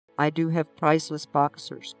I do have priceless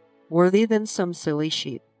boxers, worthy than some silly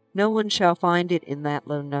sheep. No one shall find it in that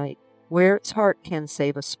lone night, where its heart can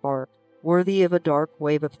save a spark, worthy of a dark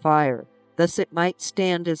wave of fire. Thus it might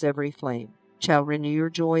stand as every flame shall renew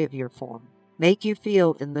your joy of your form, make you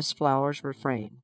feel in this flower's refrain.